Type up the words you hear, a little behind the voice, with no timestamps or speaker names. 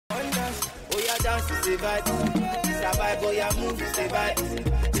dance to survive. Survive, oh yeah, move to survive.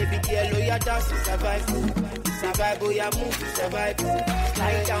 Baby girl, oh yeah, dance to survive. Survive, oh yeah, move to survive.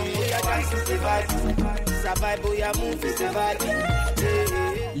 Lie down, oh yeah, dance to survive. Survive, oh yeah, move to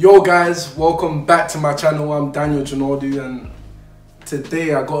survive. Yo guys, welcome back to my channel. I'm Daniel Jinadu, and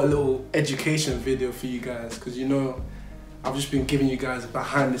today I got a little education video for you guys, because you know I've just been giving you guys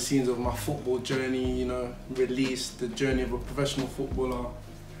behind the scenes of my football journey, you know, released the journey of a professional footballer.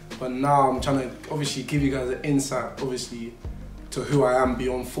 But now I'm trying to obviously give you guys an insight, obviously, to who I am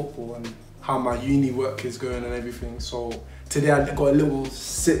beyond football and how my uni work is going and everything. So today I got a little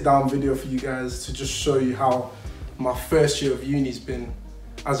sit down video for you guys to just show you how my first year of uni's been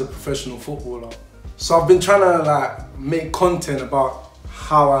as a professional footballer. So I've been trying to like make content about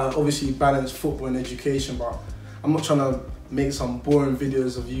how I obviously balance football and education, but I'm not trying to make some boring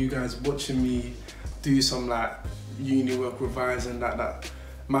videos of you guys watching me do some like uni work revising that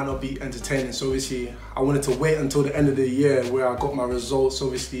might not be entertaining. So obviously I wanted to wait until the end of the year where I got my results,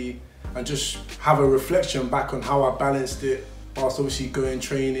 obviously, and just have a reflection back on how I balanced it whilst obviously going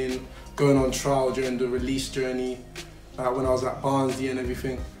training, going on trial during the release journey, when I was at Barnsley and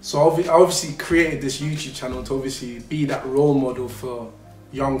everything. So I obviously created this YouTube channel to obviously be that role model for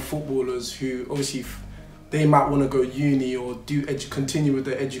young footballers who obviously they might want to go uni or continue with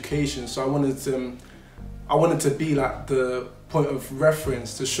their education. So I wanted to be like the point of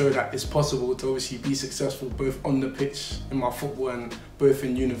reference to show that it's possible to obviously be successful both on the pitch in my football and both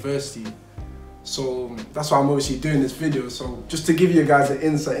in university. So that's why I'm obviously doing this video. So just to give you guys an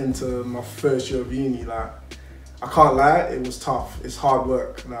insight into my first year of uni, like I can't lie, it was tough. It's hard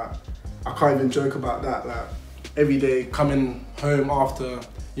work. Like I can't even joke about that. Like every day coming home after,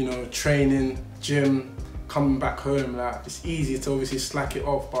 you know, training, gym, coming back home, like it's easy to obviously slack it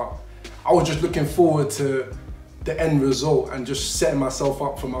off, but I was just looking forward to the end result and just setting myself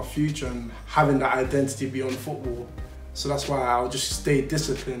up for my future and having that identity beyond football. So that's why I just stayed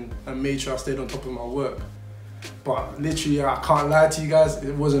disciplined and made sure I stayed on top of my work. But literally, I can't lie to you guys,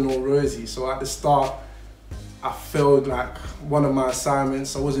 it wasn't all rosy. So at the start, I failed like one of my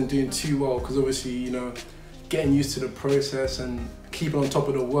assignments. I wasn't doing too well because obviously, you know, getting used to the process and keeping on top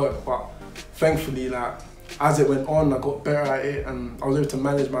of the work. But thankfully, like as it went on, I got better at it and I was able to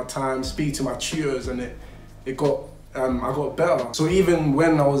manage my time, speak to my tutors, and I got better. So even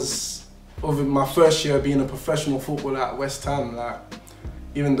when I was over my first year being a professional footballer at West Ham, like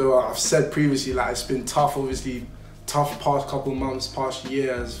even though I've said previously like it's been tough, obviously tough past couple months, past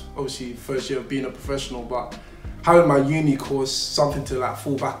years, obviously first year of being a professional, but having my uni course, something to like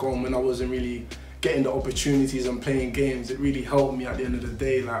fall back on when I wasn't really getting the opportunities and playing games, it really helped me at the end of the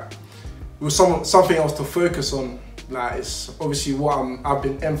day. Like it was something else to focus on. Like it's obviously what I've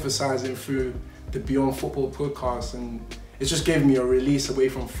been emphasizing through the Beyond Football podcast, and it just gave me a release away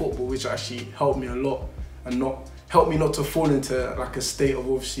from football, which actually helped me a lot and helped me not to fall into like a state of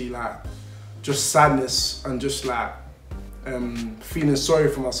obviously like just sadness and just like feeling sorry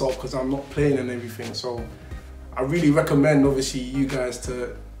for myself because I'm not playing and everything. So I really recommend obviously you guys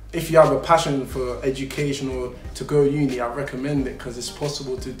to, if you have a passion for education or to go uni, I recommend it because it's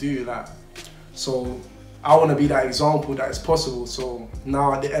possible to do that. So I want to be that example that it's possible. So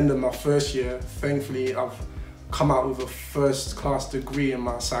now at the end of my first year, thankfully I've come out with a first class degree in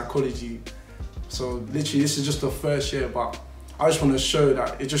my psychology. So literally this is just the first year, but I just want to show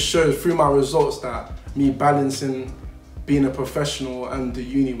that, it just shows through my results that me balancing being a professional and the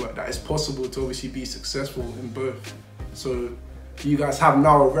uni work, that it's possible to obviously be successful in both. So you guys have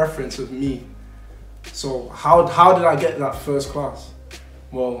now a reference of me. So how did I get that first class?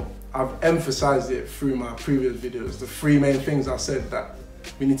 Well, I've emphasized it through my previous videos. The three main things I said that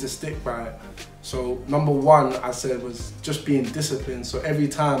we need to stick by. So number one, I said, was just being disciplined. So every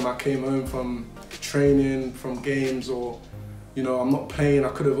time I came home from training, from games, or you know, I'm not playing, I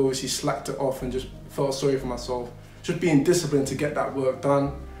could have obviously slacked it off and just felt sorry for myself. Just being disciplined to get that work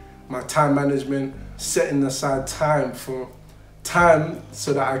done. My time management, setting aside time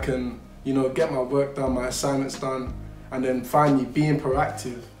so that I can, you know, get my work done, my assignments done, and then finally being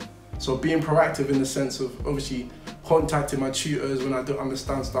proactive. So being proactive in the sense of obviously contacting my tutors when I don't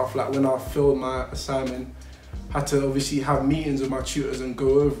understand stuff, like when I failed my assignment, had to obviously have meetings with my tutors and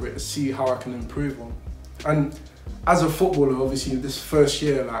go over it to see how I can improve on. And as a footballer, obviously this first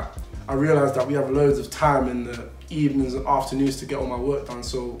year, like I realised that we have loads of time in the evenings and afternoons to get all my work done.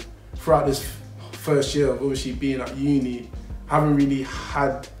 So throughout this first year of obviously being at uni, it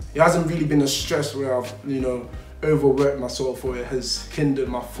hasn't really been a stress where I've, you know, overworked myself or it has hindered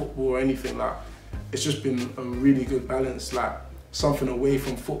my football or anything. Like it's just been a really good balance, like something away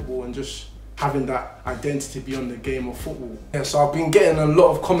from football and just having that identity beyond the game of football. Yeah, so I've been getting a lot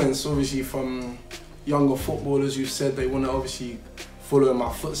of comments obviously from younger footballers who've said they want to obviously follow in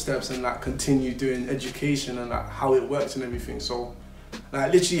my footsteps and like continue doing education and like how it works and everything. So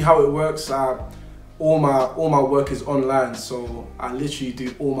like literally how it works, all my work is online, so I literally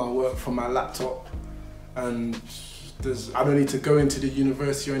do all my work from my laptop, and I don't need to go into the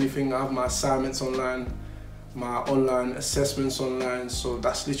university or anything. I have my assignments online, my online assessments online, so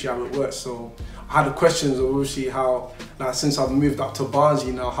that's literally how it works. So I had the questions of obviously how, like, since I've moved up to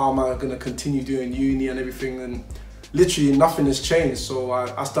Barnsley now, how am I going to continue doing uni and everything, and literally nothing has changed. So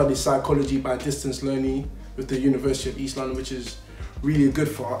I study psychology by distance learning with the University of East London, which is really good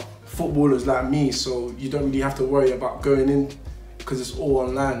for footballers like me, so you don't really have to worry about going in because it's all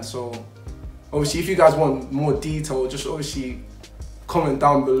online. So obviously if you guys want more detail, just obviously comment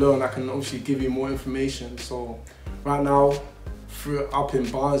down below and I can obviously give you more information. So right now, up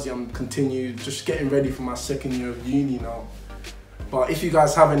in Barnsley, I'm just getting ready for my second year of uni now. But if you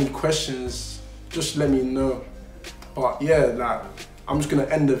guys have any questions, just let me know. But yeah, like, I'm just gonna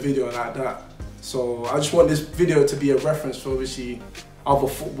end the video like that. So I just want this video to be a reference for obviously other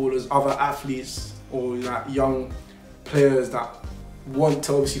footballers, other athletes, or like young players that want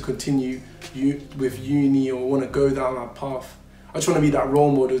to obviously continue with uni or want to go down that path. I just want to be that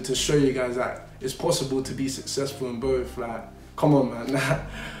role model to show you guys that it's possible to be successful in both. Like, come on, man.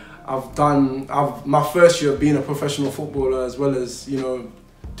 My first year of being a professional footballer, as well as, you know,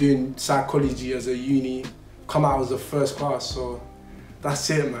 doing psychology as a uni, come out as a first class. So that's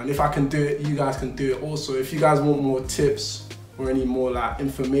it, man. If I can do it, you guys can do it also. If you guys want more tips or any more like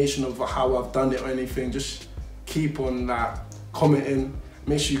information of how I've done it or anything, just keep on like commenting.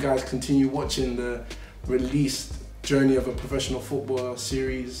 Make sure you guys continue watching the released Journey of a Professional Footballer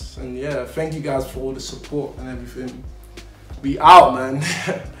series. And yeah, thank you guys for all the support and everything. We out, man.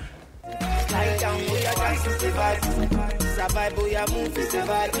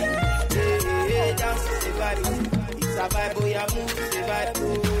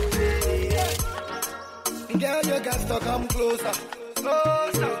 Girl, you got to come closer,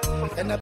 closer. And